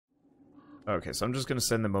Okay, so I'm just gonna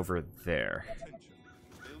send them over there.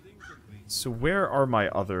 So where are my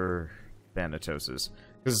other Thanatoses?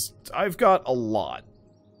 Because I've got a lot,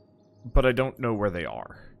 but I don't know where they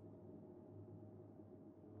are.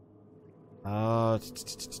 So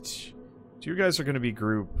you guys are going to be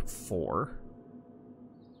group 4.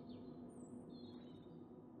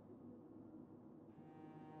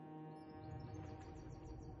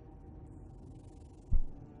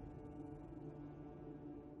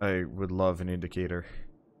 I would love an indicator.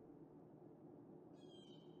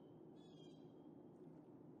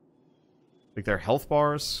 Like their health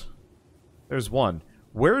bars? There's one.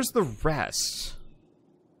 Where's the rest?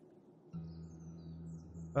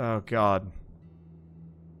 Oh, God.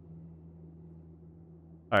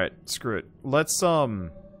 Alright, screw it. Let's, Oh.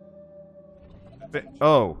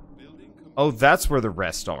 Oh, that's where the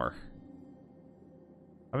rest are.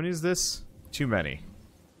 How many is this? Too many.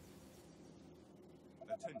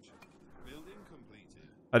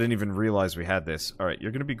 I didn't even realize we had this. Alright,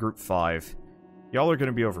 you're gonna be group 5. Y'all are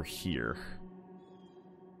gonna be over here.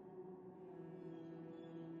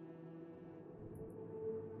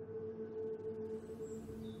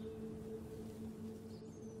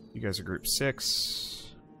 You guys are group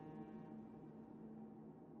 6.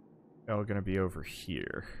 Y'all are gonna be over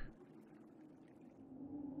here.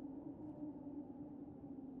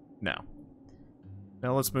 Now.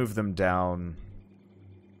 Now let's move them down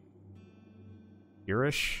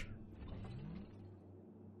here-ish.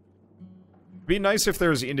 Be nice if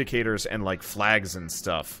there's indicators and, like, flags and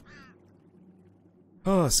stuff.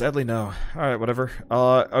 Oh, sadly no. Alright, whatever.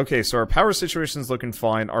 Okay, so our power situation's looking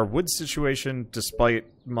fine. Our wood situation, despite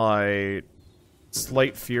my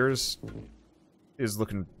slight fears, is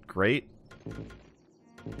looking great.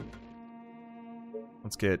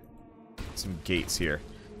 Let's get some gates here.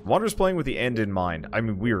 Wander's playing with the end in mind. I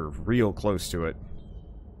mean, we're real close to it.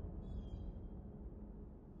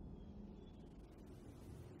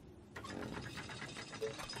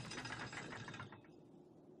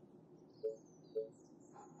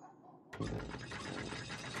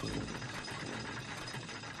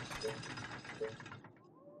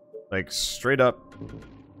 Like, straight up,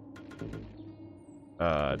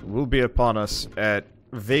 will be upon us at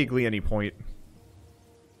vaguely any point.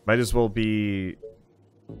 Might as well be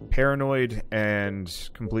paranoid and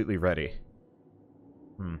completely ready.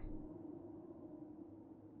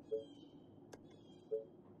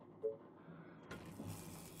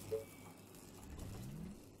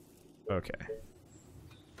 Okay.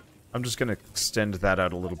 I'm just gonna extend that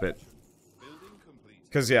out a little bit.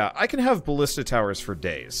 Because, yeah, I can have ballista towers for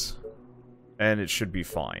days. And it should be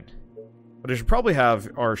fine. But I should probably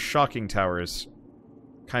have our shocking towers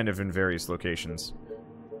kind of in various locations.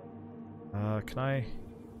 Can I...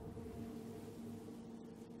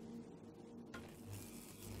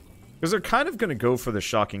 Because they're kind of going to go for the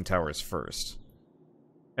shocking towers first.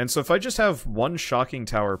 And so if I just have one shocking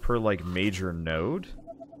tower per, like, major node...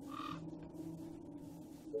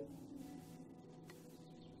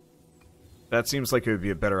 That seems like it would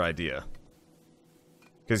be a better idea.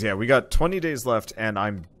 Because, yeah, we got 20 days left, and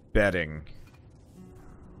I'm betting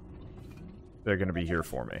they're going to be here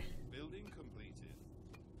for me. Building completed.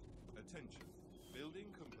 Attention. Building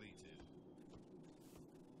completed.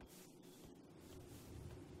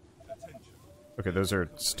 Attention. Okay, those are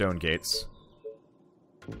stone gates.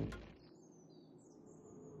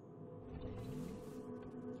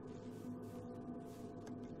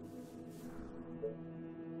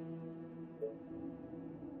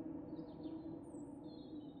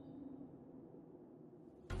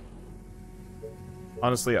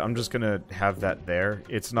 Honestly, I'm just gonna have that there.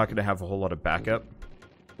 It's not gonna have a whole lot of backup.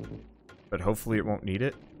 But hopefully it won't need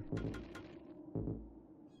it.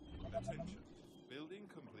 Attention. Building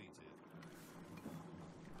completed.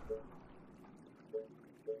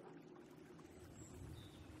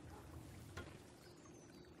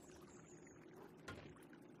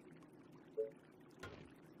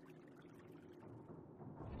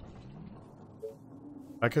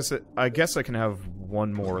 I guess I can have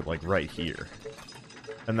one more, like, right here.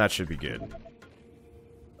 And that should be good.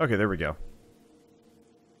 Okay, there we go.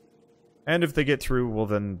 And if they get through, well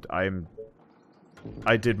then,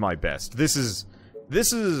 I did my best. This is...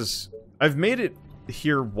 I've made it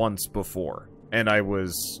here once before. And I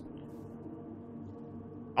was...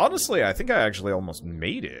 Honestly, I think I actually almost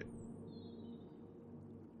made it.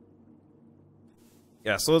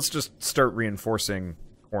 Yeah, so let's just start reinforcing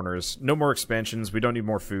corners. No more expansions. We don't need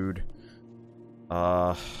more food.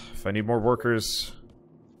 If I need more workers...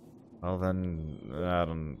 Well, then, I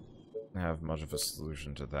don't have much of a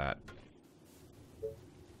solution to that.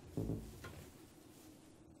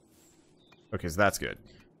 Okay, so that's good.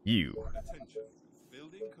 You. Attention.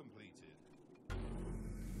 Building completed.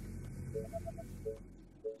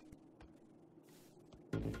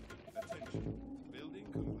 Attention. Building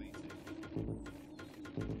completed.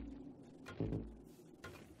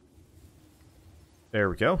 There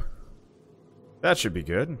we go. That should be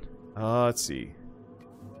good. Let's see.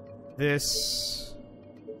 This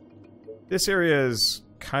area is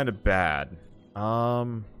kind of bad. I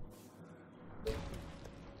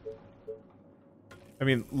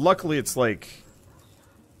mean, luckily it's like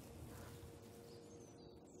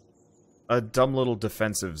a dumb little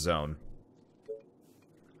defensive zone.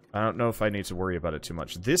 I don't know if I need to worry about it too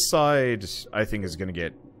much. This side, I think, is going to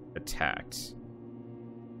get attacked.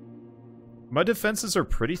 My defenses are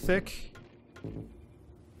pretty thick.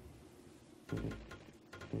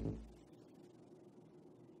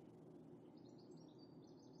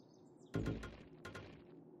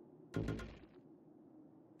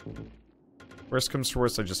 Worst comes to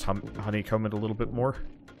worst, I just honeycomb it a little bit more.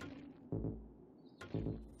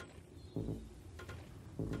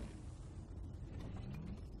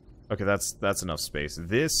 Okay, that's enough space.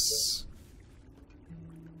 This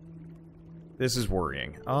is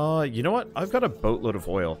worrying. You know what? I've got a boatload of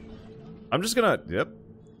oil. I'm just gonna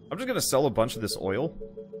sell a bunch of this oil.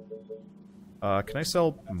 Can I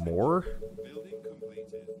sell more? Building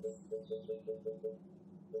completed.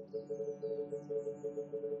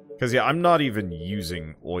 Because, yeah, I'm not even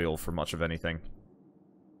using oil for much of anything.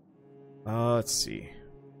 Let's see.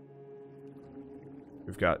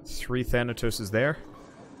 We've got 3 Thanatoses there.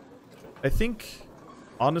 I think,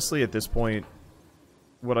 honestly, at this point,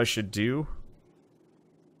 what I should do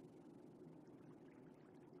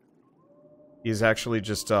is actually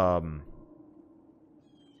just,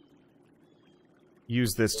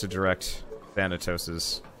 use this to direct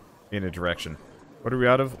Thanatoses in a direction. What are we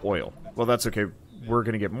out of? Oil. Well, that's okay. We're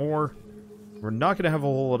gonna get more. We're not gonna have a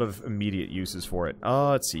whole lot of immediate uses for it.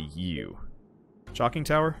 Let's see. You. Shocking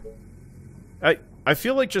tower? I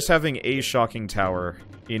feel like just having a shocking tower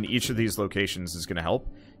in each of these locations is gonna help.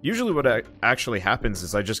 Usually what actually happens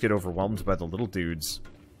is I just get overwhelmed by the little dudes.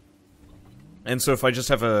 And so if I just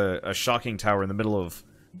have a shocking tower in the middle of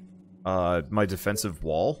my defensive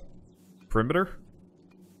wall perimeter,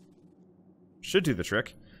 should do the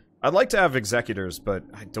trick. I'd like to have executors, but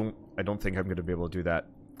I don't think I'm gonna be able to do that.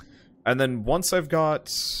 And then once I've got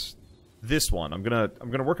this one, I'm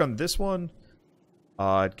gonna work on this one.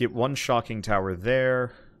 Get 1 shocking tower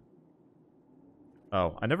there.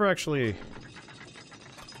 Oh, I never actually...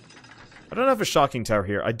 I don't have a shocking tower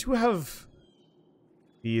here. I do have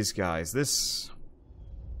these guys. This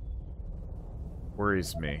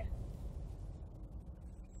worries me.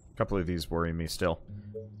 A couple of these worry me still.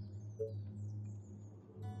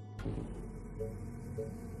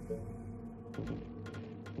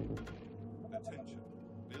 Attention.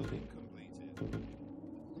 Building completed.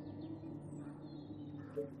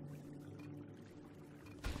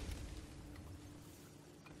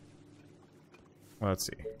 Let's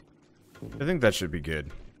see. I think that should be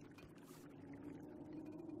good.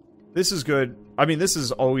 This is good. I mean, this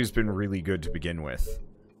has always been really good to begin with.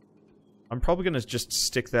 I'm probably going to just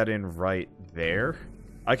stick that in right there.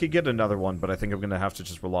 I could get another one, but I think I'm going to have to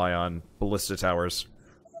just rely on ballista towers.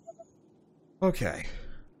 Okay.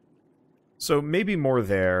 So maybe more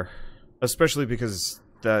there, especially because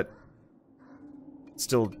that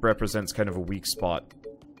still represents kind of a weak spot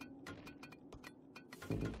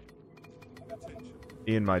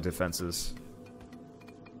in my defenses.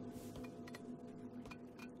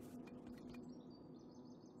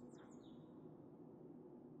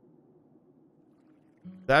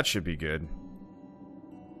 That should be good.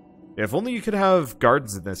 If only you could have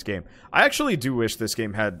gardens in this game. I actually do wish this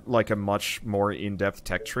game had, like, a much more in-depth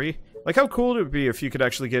tech tree. Like, how cool it would be if you could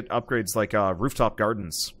actually get upgrades like, rooftop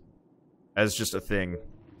gardens as just a thing.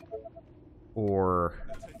 Or...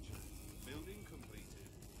 Building completed.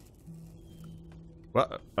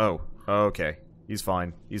 What? Oh, okay. He's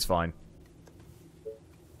fine. He's fine.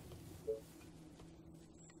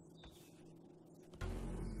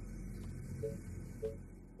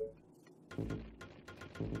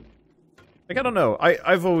 Like, I don't know.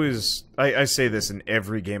 I've always... I say this in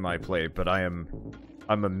every game I play, but I'm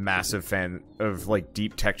a massive fan of, like,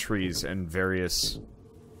 deep tech trees and various...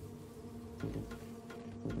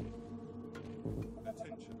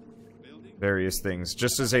 things.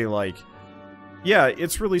 Just as a, like... Yeah,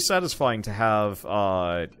 it's really satisfying to have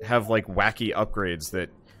like, wacky upgrades that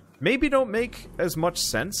maybe don't make as much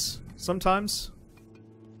sense sometimes.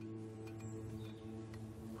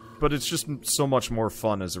 But it's just so much more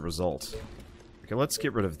fun as a result. Okay, let's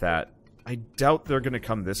get rid of that. I doubt they're gonna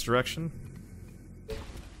come this direction.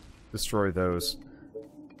 Destroy those.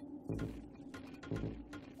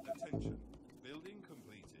 Attention. Building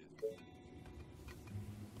completed.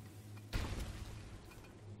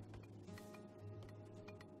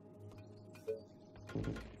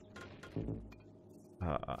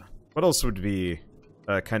 What else would be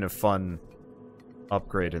a kind of fun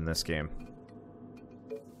upgrade in this game?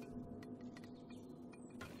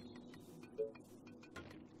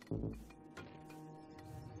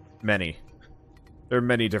 Many. There are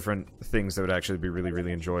many different things that would actually be really,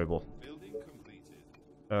 really enjoyable. Building completed.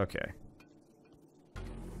 Okay.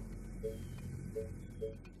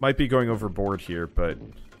 Might be going overboard here, but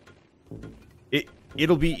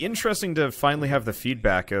it'll be interesting to finally have the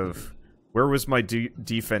feedback of where was my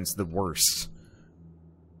defense the worst.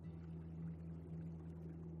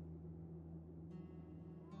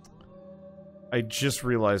 I just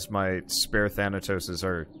realized my spare Thanatoses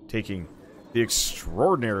are taking the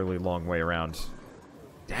extraordinarily long way around.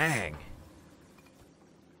 Dang.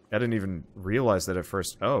 I didn't even realize that at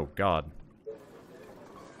first. Oh, God.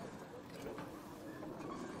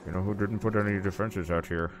 You know who didn't put any defenses out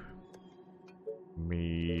here?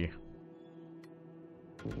 Me.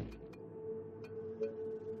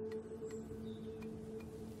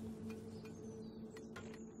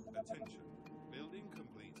 Attention. Building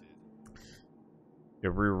completed. Yeah,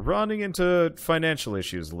 we're running into financial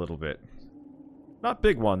issues a little bit. Not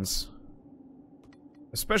big ones.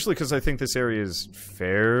 Especially because I think this area is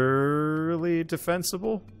fairly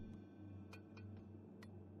defensible.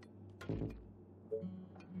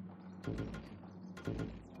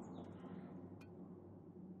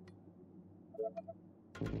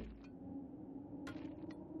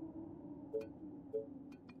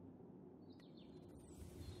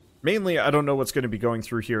 Mainly, I don't know what's going to be going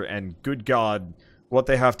through here, and good God, what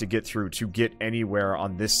they have to get through to get anywhere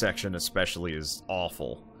on this section especially is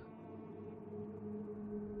awful.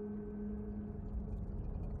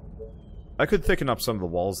 I could thicken up some of the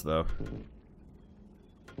walls, though.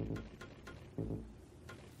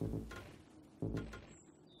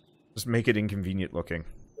 Just make it inconvenient looking.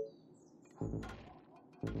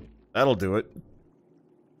 That'll do it.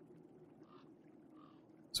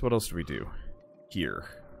 So what else do we do? Here.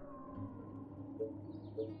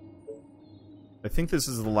 I think this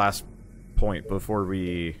is the last point before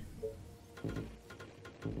we...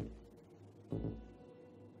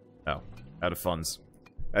 Oh, out of funds.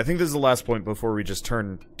 I think this is the last point before we just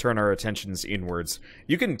turn our attentions inwards.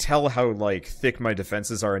 You can tell how, like, thick my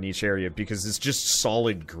defenses are in each area because it's just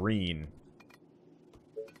solid green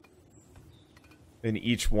in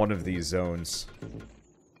each one of these zones.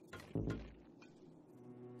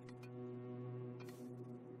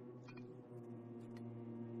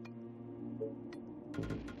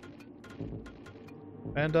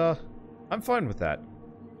 And, I'm fine with that.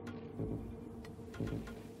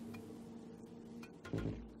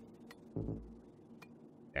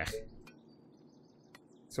 Yeah.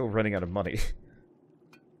 Still running out of money.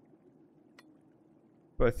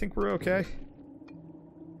 But I think we're okay.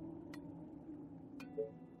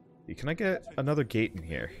 Hey, can I get another gate in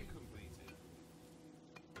here?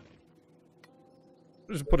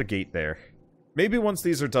 Just put a gate there. Maybe once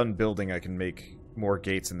these are done building, I can make more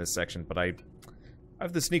gates in this section, but I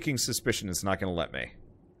have the sneaking suspicion it's not going to let me.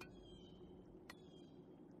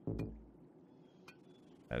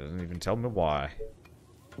 That doesn't even tell me why.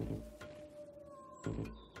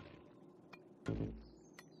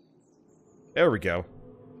 There we go.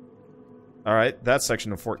 Alright, that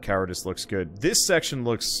section of Fort Cowardice looks good. This section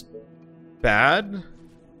looks bad.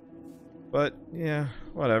 But, yeah,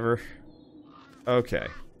 whatever. Okay.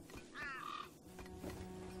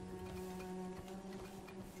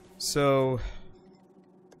 So...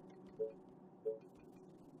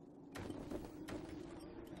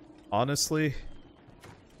 honestly...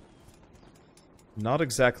 not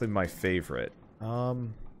exactly my favorite.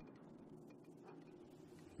 You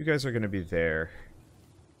guys are gonna be there.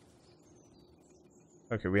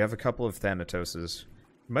 Okay, we have a couple of Thanatoses.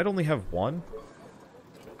 We might only have one.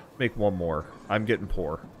 Make one more. I'm getting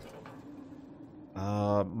poor.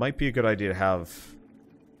 Might be a good idea to have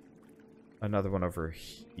another one over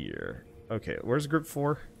here. Okay, where's group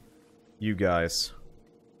 4? You guys.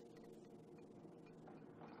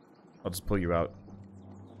 I'll just pull you out.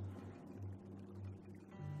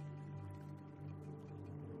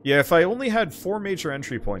 Yeah, if I only had 4 major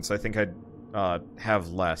entry points, I think I'd have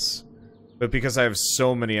less. But because I have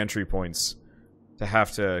so many entry points, to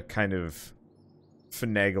have to kind of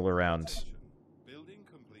finagle around. Building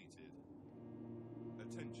completed.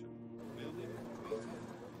 Attention. Building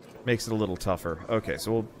completed. Makes it a little tougher. Okay,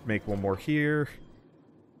 so we'll make one more here.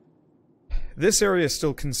 This area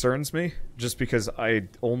still concerns me, just because I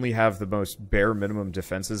only have the most bare minimum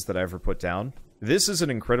defenses that I ever put down. This is an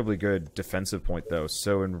incredibly good defensive point, though,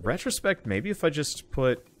 so in retrospect, maybe if I just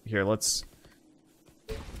put... Here, let's...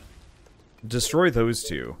 destroy those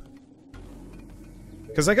two.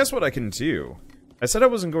 Because I guess what I can do... I said I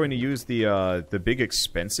wasn't going to use the big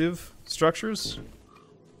expensive structures.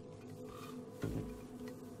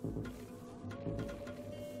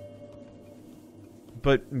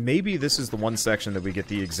 But maybe this is the one section that we get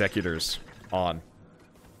the executors on.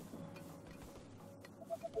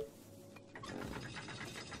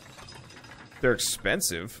 They're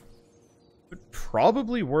expensive, but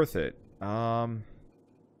probably worth it. And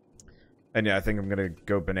yeah, I think I'm gonna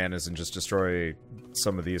go bananas and just destroy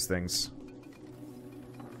some of these things.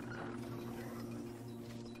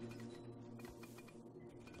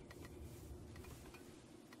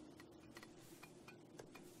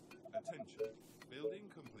 Attention. Building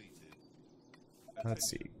completed. Let's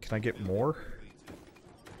see. Can I get more?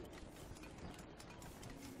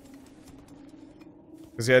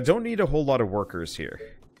 Because yeah, I don't need a whole lot of workers here.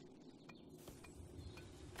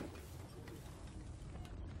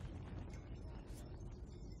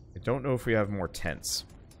 I don't know if we have more tents.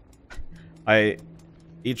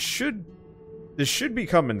 This should be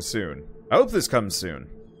coming soon. I hope this comes soon.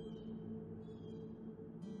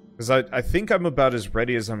 Because I think I'm about as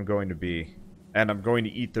ready as I'm going to be. And I'm going to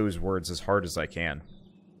eat those words as hard as I can.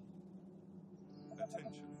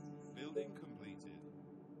 Attention. Building completed.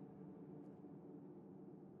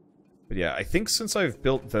 But yeah, I think since I've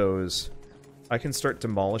built those, I can start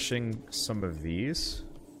demolishing some of these.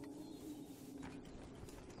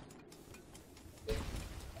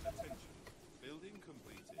 Attention. Building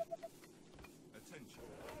completed. Attention.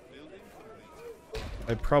 Building completed.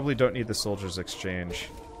 I probably don't need the Soldiers Exchange.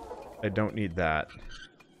 I don't need that.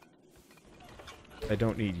 I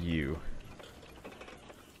don't need you.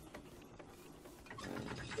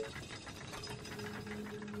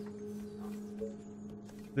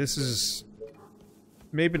 This is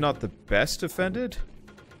maybe not the best defended,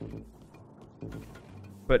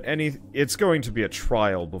 but it's going to be a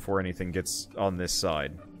trial before anything gets on this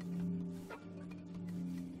side.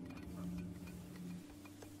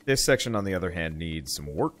 This section, on the other hand, needs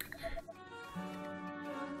some work.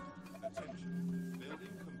 Attention.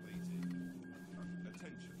 Building completed.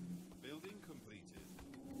 Attention. Building completed.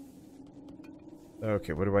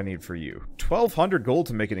 Okay, what do I need for you? 1,200 gold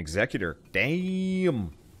to make an executor.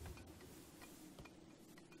 Damn.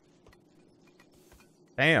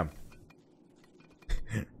 Damn.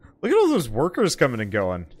 Look at all those workers coming and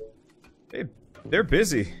going. They're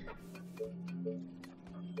busy.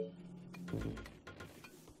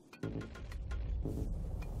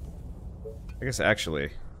 I guess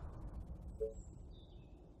actually...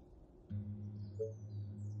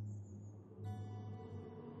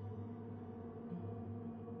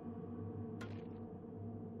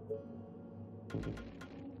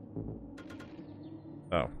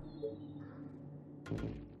 Oh.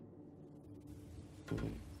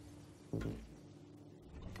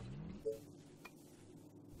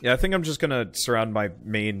 Yeah, I think I'm just gonna surround my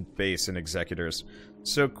main base in executors.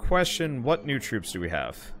 So, question, what new troops do we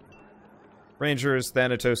have? Rangers,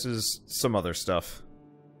 Thanatoses, some other stuff.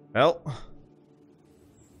 Well...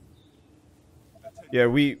 Yeah,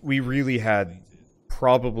 we really had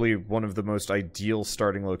probably one of the most ideal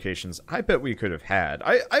starting locations I bet we could have had.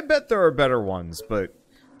 I bet there are better ones, but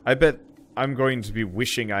I bet I'm going to be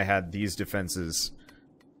wishing I had these defenses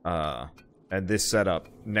and this setup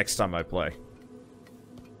next time I play.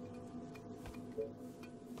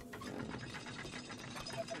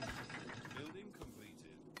 Building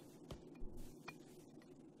completed.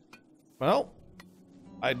 Well,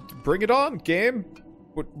 bring it on, game.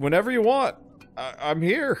 Whenever you want. I'm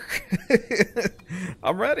here.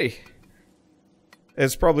 I'm ready.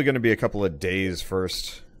 It's probably going to be a couple of days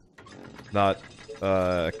first. Not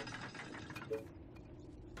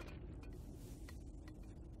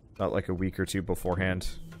like a week or two beforehand.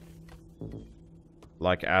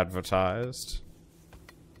 Like advertised.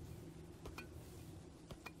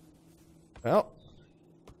 Well.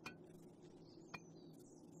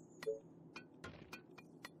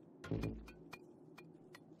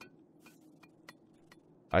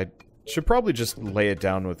 I should probably just lay it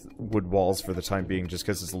down with wood walls for the time being, just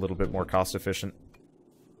because it's a little bit more cost efficient.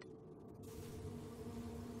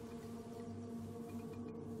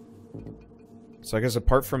 So I guess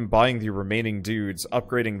apart from buying the remaining dudes,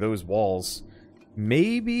 upgrading those walls,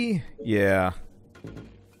 maybe, yeah.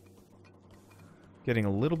 Getting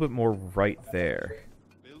a little bit more right there.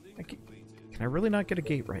 Can I really not get a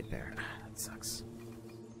gate right there? That sucks.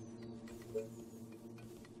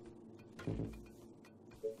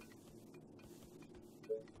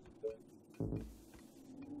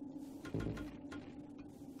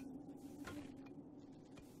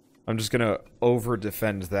 I'm just gonna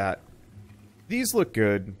over-defend that. These look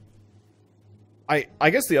good. I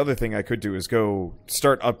guess the other thing I could do is go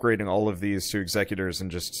start upgrading all of these to executors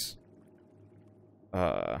and just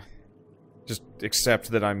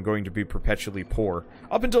accept that I'm going to be perpetually poor.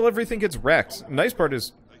 Up until everything gets wrecked. Nice part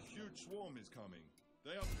is... A huge swarm is coming.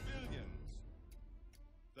 They are billions.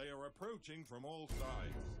 They are approaching from all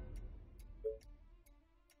sides.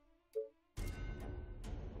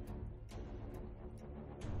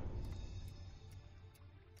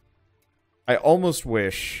 I almost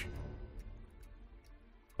wish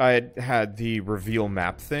I had the reveal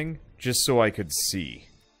map thing, just so I could see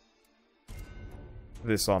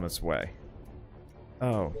this on its way.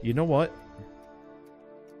 Oh, you know what?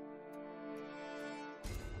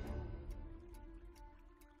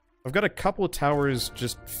 I've got a couple of towers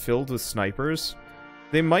just filled with snipers.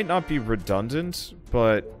 They might not be redundant,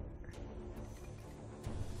 but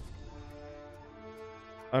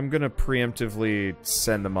I'm gonna preemptively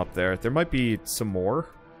send them up there. There might be some more.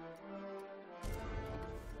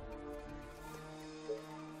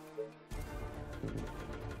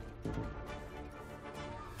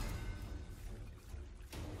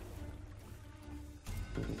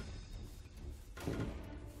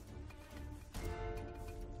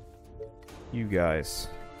 You guys.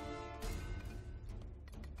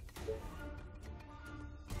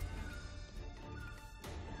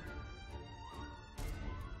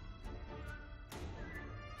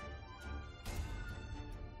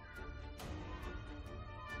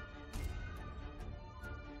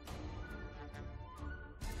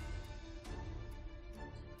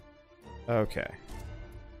 Okay.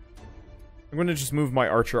 I'm gonna just move my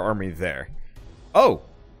archer army there. Oh!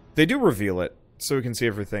 They do reveal it, so we can see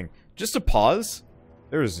everything. Just to pause,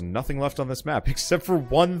 there is nothing left on this map, except for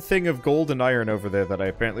one thing of gold and iron over there that I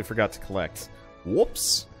apparently forgot to collect.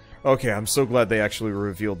 Whoops! Okay, I'm so glad they actually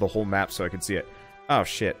revealed the whole map so I could see it. Oh,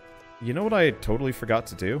 shit. You know what I totally forgot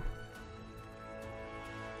to do?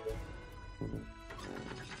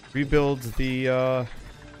 Rebuild the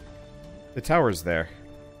towers there.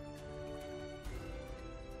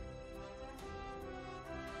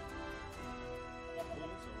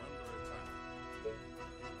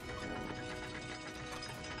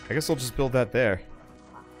 I guess I'll just build that there.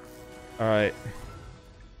 Alright.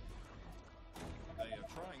 They are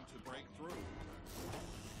trying to break through.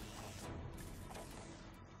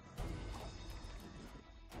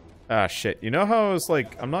 Ah, shit. You know how I was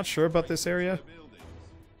like, I'm not sure about this area? Our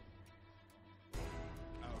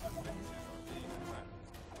defenses are being attacked.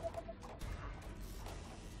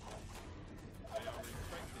 They are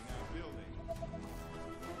infecting our buildings.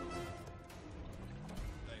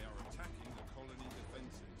 They are attacking the colony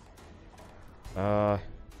defenses.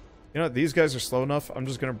 You know what? These guys are slow enough. I'm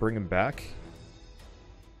just gonna bring them back.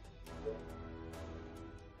 The walls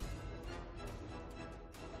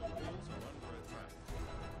are under attack.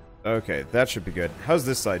 Okay, that should be good. How's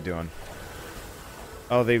this side doing?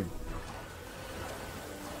 Oh, they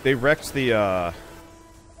wrecked the,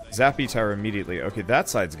 Zappy Tower immediately. Okay, that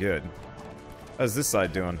side's good. How's this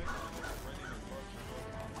side doing?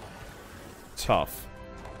 Tough.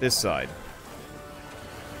 This side.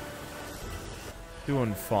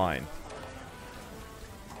 Doing fine.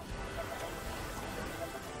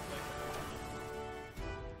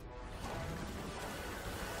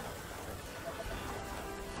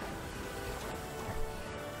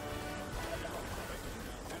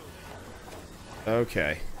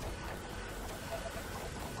 Okay.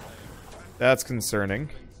 That's concerning.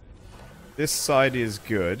 This side is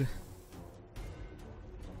good.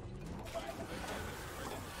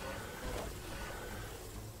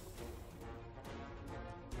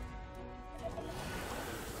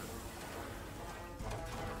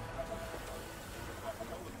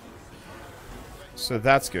 So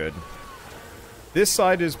that's good. This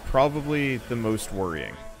side is probably the most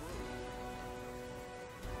worrying.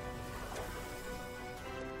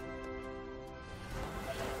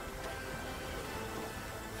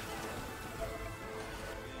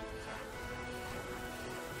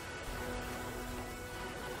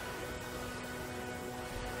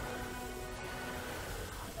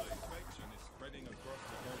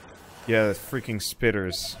 Yeah, the freaking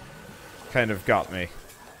spitters kind of got me.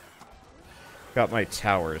 Got my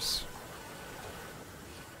towers.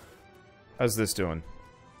 How's this doing?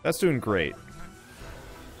 That's doing great.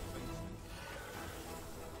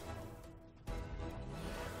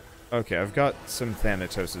 Okay, I've got some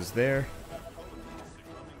Thanatoses there.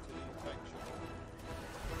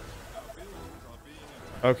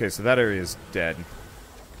 Okay, so that area is dead.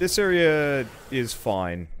 This area is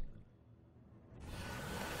fine.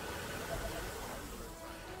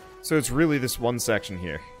 So it's really this one section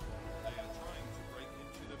here.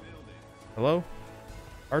 Hello?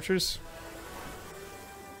 Archers?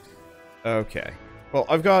 Okay. Well,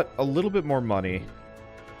 I've got a little bit more money.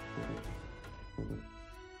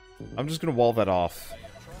 I'm just gonna wall that off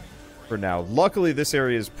for now. Luckily, this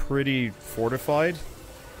area is pretty fortified.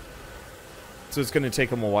 So it's gonna take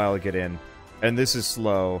them a while to get in. And this is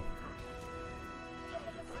slow.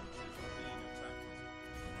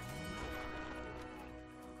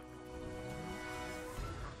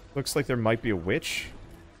 Looks like there might be a witch.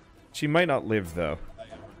 She might not live, though.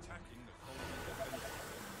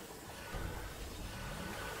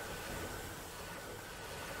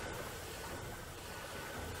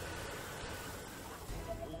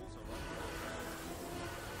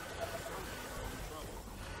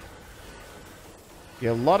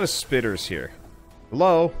 Yeah, a lot of spitters here.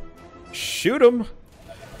 Hello? Shoot 'em!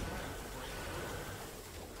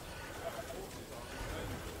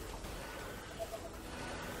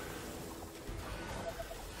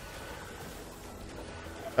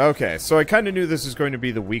 Okay, so I kind of knew this was going to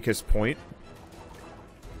be the weakest point.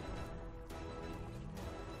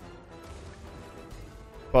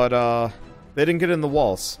 But, they didn't get in the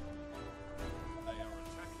walls.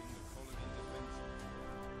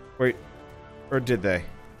 Wait. Or did they?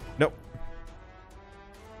 Nope.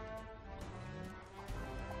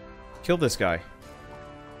 Kill this guy.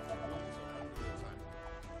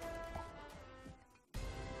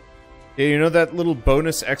 Yeah, you know that little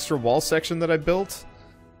bonus extra wall section that I built?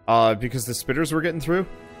 Because the spitters were getting through?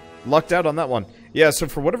 Lucked out on that one. Yeah, so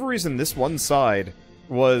for whatever reason, this one side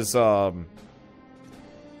was,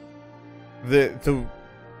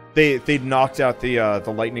 They knocked out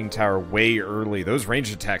the lightning tower way early. Those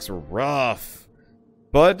ranged attacks were rough.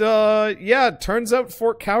 But, yeah, it turns out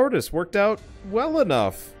Fort Cowardice worked out well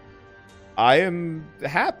enough. I am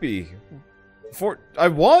happy. I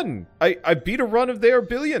won! I beat a run of their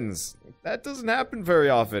billions. That doesn't happen very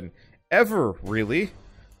often. Ever, really.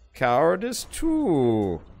 Cowardice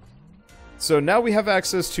 2. So now we have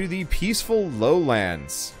access to the peaceful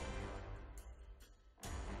lowlands.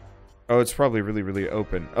 Oh, it's probably really, really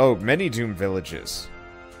open. Oh, many Doom villages.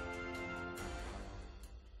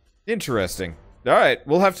 Interesting. Alright,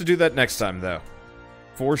 we'll have to do that next time, though.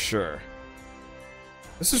 For sure.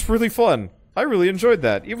 This is really fun. I really enjoyed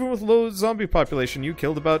that. Even with low zombie population, you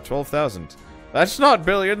killed about 12,000. That's not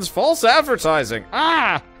billions. False advertising.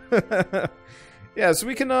 Ah! Yeah, so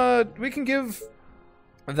we can give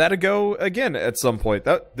that a go again at some point.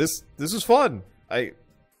 This is fun.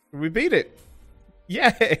 We beat it.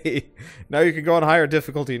 Yay! Now you can go on higher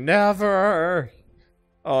difficulty. Never!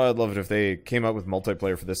 Oh, I'd love it if they came out with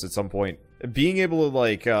multiplayer for this at some point. Being able to,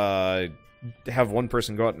 like, have one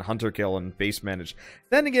person go out and hunter kill and base manage.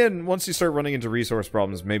 Then again, once you start running into resource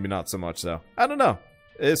problems, maybe not so much, though. I don't know.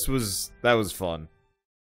 That was fun.